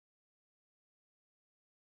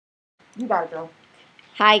You got it, girl.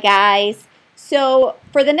 Hi guys. So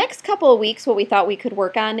for the next couple of weeks, what we thought we could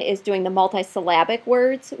work on is doing the multisyllabic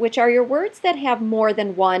words, which are your words that have more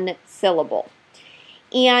than one syllable.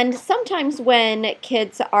 And sometimes when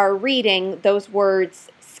kids are reading, those words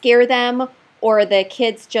scare them, or the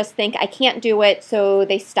kids just think, I can't do it, so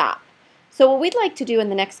they stop. So what we'd like to do in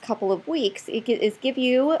the next couple of weeks is give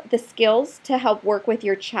you the skills to help work with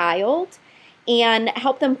your child and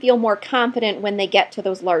help them feel more confident when they get to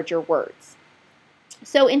those larger words.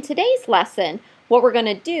 So in today's lesson, what we're going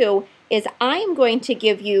to do is I am going to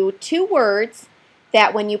give you two words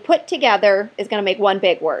that when you put together is going to make one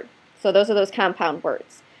big word. So those are those compound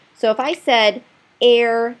words. So if I said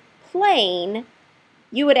airplane,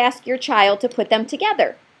 you would ask your child to put them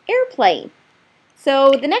together. Airplane.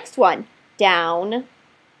 So the next one,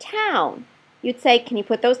 downtown. You'd say, can you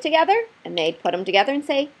put those together? And they'd put them together and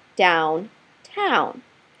say downtown.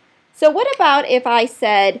 So what about if I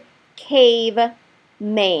said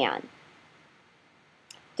caveman?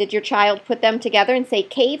 Did your child put them together and say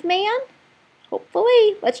caveman?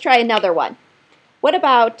 Hopefully. Let's try another one. What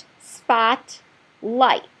about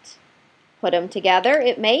spotlight? Put them together,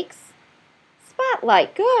 it makes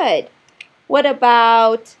spotlight. Good. What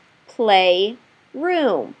about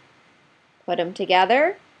playroom? Put them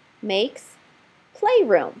together, makes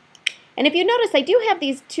playroom. And if you notice, I do have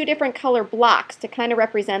these two different color blocks to kind of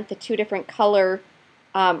represent the two different color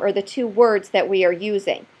or the two words that we are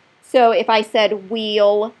using. So if I said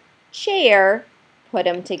wheelchair, put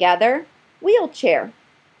them together, wheelchair.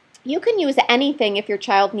 You can use anything if your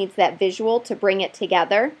child needs that visual to bring it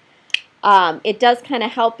together. It does kind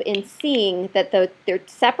of help in seeing that they're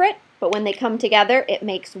separate, but when they come together, it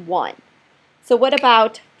makes one. So what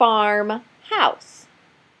about farmhouse?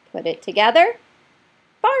 Put it together,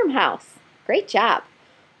 farmhouse. Great job.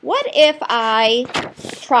 What if I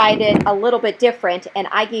tried it a little bit different and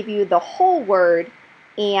I gave you the whole word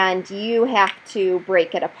and you have to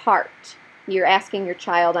break it apart? You're asking your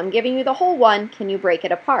child, I'm giving you the whole one, can you break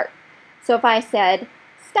it apart? So if I said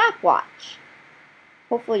stopwatch,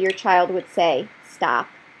 hopefully your child would say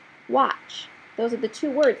stopwatch. Those are the two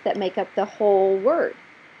words that make up the whole word.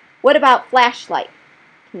 What about flashlight?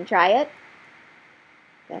 Can you try it?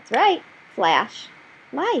 That's right,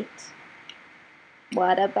 flashlight.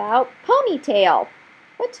 What about ponytail?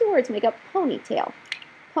 What two words make up ponytail?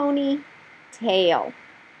 Ponytail.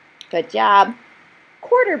 Good job.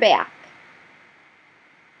 Quarterback.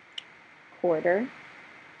 Quarterback.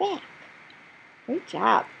 Great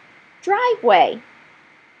job. Driveway.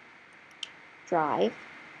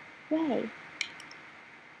 Driveway.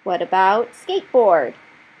 What about skateboard?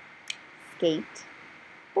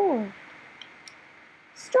 Skateboard.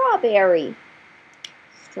 Strawberry.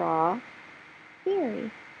 Strawberry.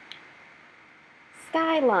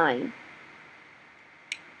 Skyline.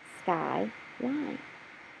 Skyline.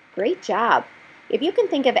 Great job. If you can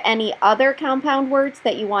think of any other compound words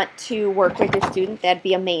that you want to work with your student, that'd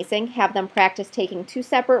be amazing. Have them practice taking two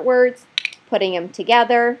separate words, putting them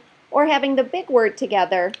together, or having the big word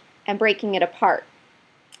together and breaking it apart.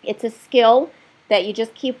 It's a skill that you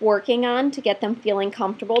just keep working on to get them feeling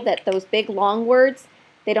comfortable that those big long words,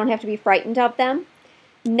 they don't have to be frightened of them.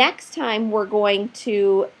 Next time we're going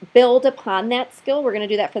to build upon that skill. We're going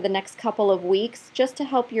to do that for the next couple of weeks just to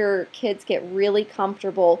help your kids get really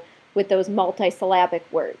comfortable with those multisyllabic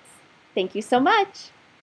words. Thank you so much.